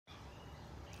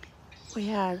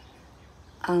We are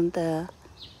on the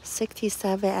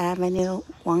 67th Avenue,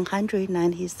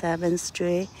 197th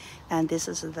Street, and this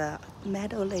is the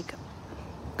Meadow Lake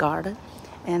Garden.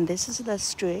 And this is the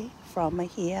street from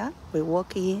here. We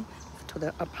walk in to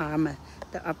the apartment.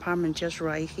 The apartment just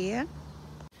right here.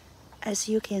 As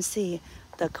you can see,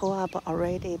 the co-op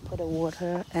already put the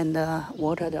water and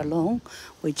watered the lawn.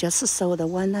 We just sold the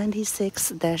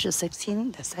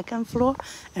 196-16, the second floor,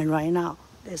 and right now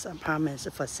this apartment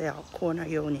is for sale, corner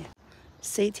unit.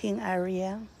 Sitting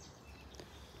area,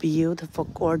 beautiful,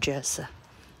 gorgeous.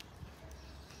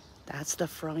 That's the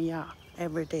front yard.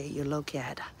 Every day you look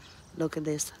at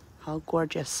this, how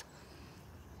gorgeous.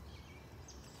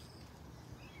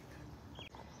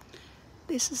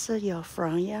 This is your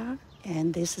front yard,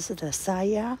 and this is the side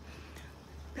yard.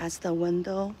 That's the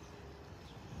window.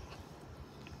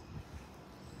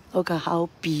 Look at how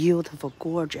beautiful,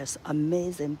 gorgeous,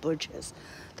 amazing bushes,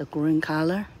 the green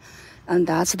color. And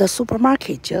that's the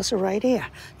supermarket just right there.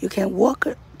 You can walk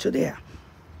to there.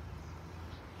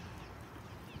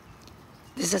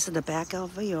 This is the back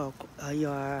of your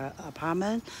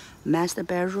apartment, master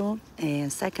bedroom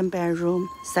and second bedroom.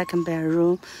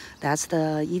 That's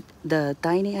the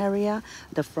dining area.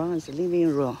 The front is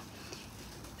living room.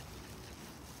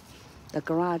 The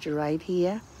garage right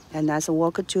here, and that's a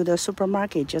walk to the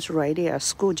supermarket just right there.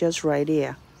 School just right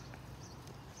there.